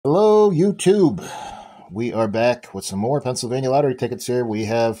Hello, YouTube. We are back with some more Pennsylvania Lottery tickets here. We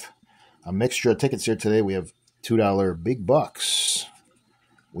have a mixture of tickets here today. We have $2 big bucks.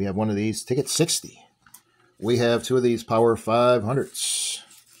 We have one of these, ticket 60. We have two of these Power 500s.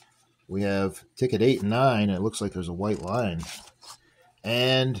 We have ticket 8 and 9, and it looks like there's a white line.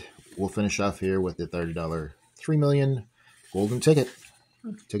 And we'll finish off here with the $30 $3 million golden ticket,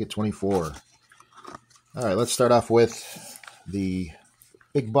 ticket 24. All right, let's start off with the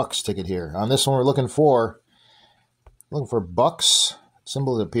big bucks ticket here. On this one, we're looking for bucks.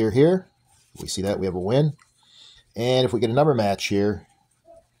 Symbol to appear here. We see that we have a win. And if we get a number match here,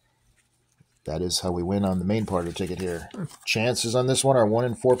 that is how we win on the main part of the ticket here. Chances on this one are 1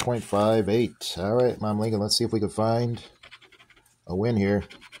 in 4.58. All right, Mom Lincoln, let's see if we can find a win here.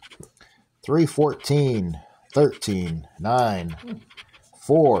 3, 14, 13, 9,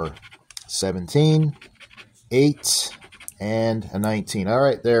 4, 17, 8, and a 19. All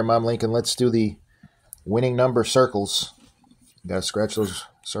right, there, Mom Lincoln. Let's do the winning number circles. Got to scratch those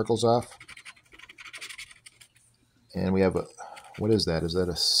circles off. And we have a, what is that? Is that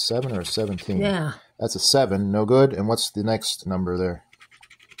a 7 or a 17? Yeah. That's a 7. No good. And what's the next number there?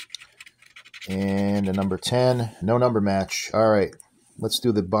 And a number 10. No number match. All right. Let's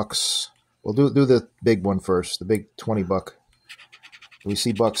do the bucks. We'll do the big one first. The big 20 buck. Do we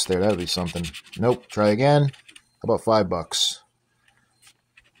see bucks there? That would be something. Nope. Try again. How about $5?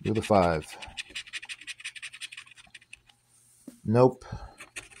 Do the 5. Nope.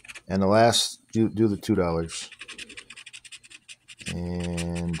 And the last, do the $2.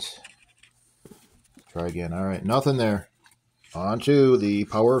 And try again. All right, nothing there. On to the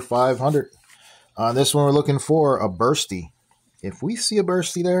Power 500. On this one, we're looking for a bursty. If we see a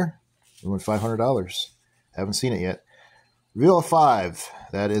bursty there, we win $500. Haven't seen it yet. Real 5.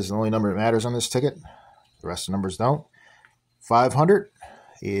 That is the only number that matters on this ticket. The rest of the numbers don't. 500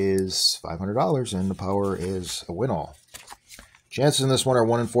 is $500, and the power is a win-all. Chances in this one are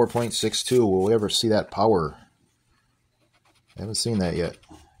 1 in 4.62. Will we ever see that power? I haven't seen that yet.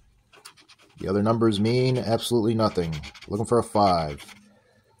 The other numbers mean absolutely nothing. Looking for a 5.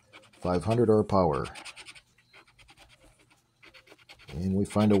 500 or a power. And we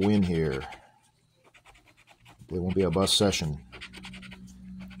find a win here. It won't be a bus session.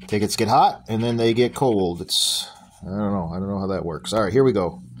 Tickets get hot, and then they get cold. I don't know how that works. All right, here we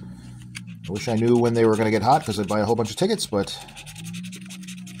go. I wish I knew when they were going to get hot because I'd buy a whole bunch of tickets, but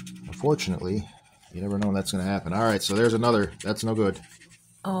unfortunately, you never know when that's going to happen. All right, so there's another. That's no good.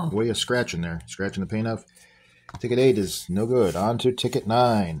 Oh. What are you scratching there? Scratching the paint off? Ticket 8 is no good. On to ticket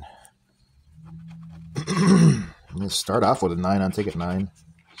 9. Let's start off with a 9 on ticket 9.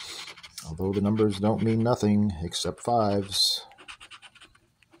 Although the numbers don't mean nothing except 5s.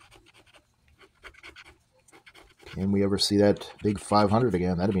 Can we ever see that big 500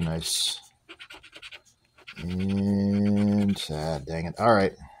 again? That'd be nice. And, dang it. All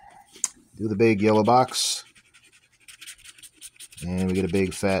right. Do the big yellow box. And we get a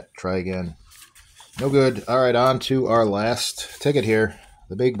big fat. Try again. No good. All right, on to our last ticket here.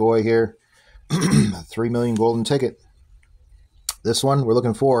 The big boy here. $3 million golden ticket. This one, we're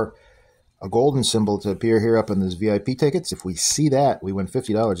looking for a golden symbol to appear here up in this VIP tickets. If we see that, we win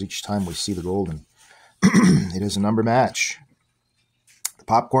 $50 each time we see the golden. It is a number match. The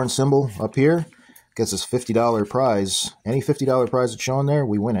popcorn symbol up here gets us $50 prize. Any $50 prize that's shown there,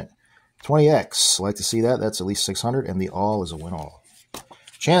 we win it. 20x, like to see that. That's at least 600, and the all is a win-all.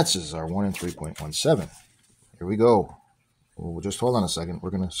 Chances are 1 in 3.17. Here we go. Well, we'll just hold on a second.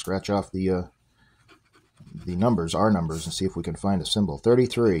 We're going to scratch off the numbers, our numbers, and see if we can find a symbol.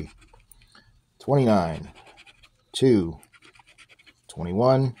 33, 29, 2,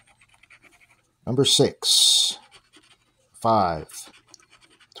 21, number 6, 5,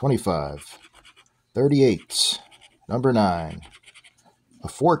 25, 38, number 9, a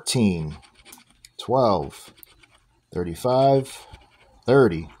 14, 12, 35,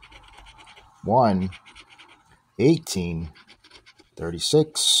 30, 1, 18,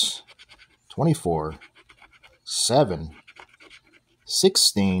 36, 24, 7,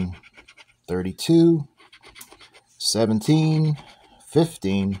 16, 32, 17,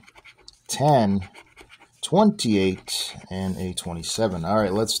 15, 10, 28, and a 27. All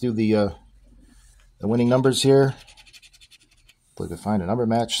right, let's do the winning numbers here. If we could find a number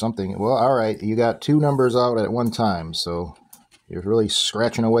match, something. Well, all right, you got 2 numbers out at one time, so you're really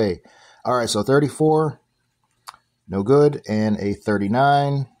scratching away. All right, so 34, no good, and a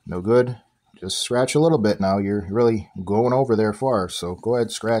 39, no good. Just scratch a little bit now. You're really going over there far, so go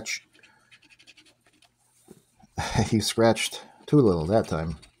ahead, scratch. You scratched too little that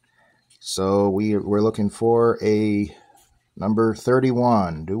time. So we're looking for a Number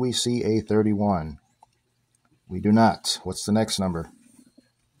 31. Do we see a 31? We do not. What's the next number?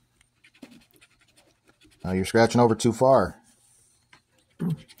 You're scratching over too far.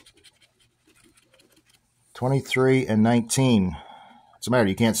 23 and 19. What's the matter?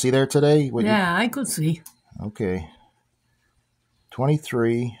 You can't see there today? Yeah, I could see. Okay.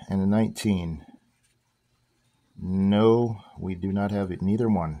 23 and a 19. No, we do not have it. Neither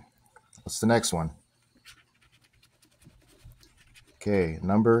one. What's the next one? Okay,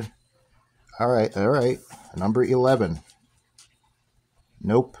 number. All right. Number 11.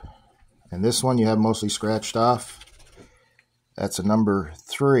 Nope. And this one you have mostly scratched off. That's a number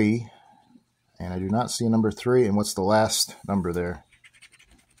 3. And I do not see a number 3. And what's the last number there?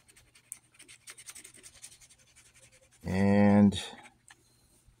 And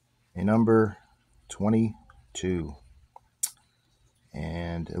a number 22.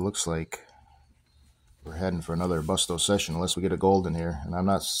 And it looks like we're heading for another busto session unless we get a gold in here. And I'm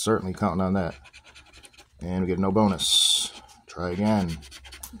not certainly counting on that. And we get no bonus. Try again.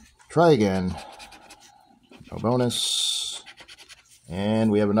 Try again. No bonus.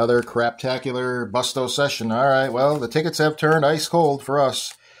 And we have another craptacular busto session. All right, well, the tickets have turned ice cold for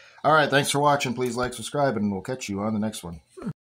us. All right, thanks for watching. Please like, subscribe, and we'll catch you on the next one.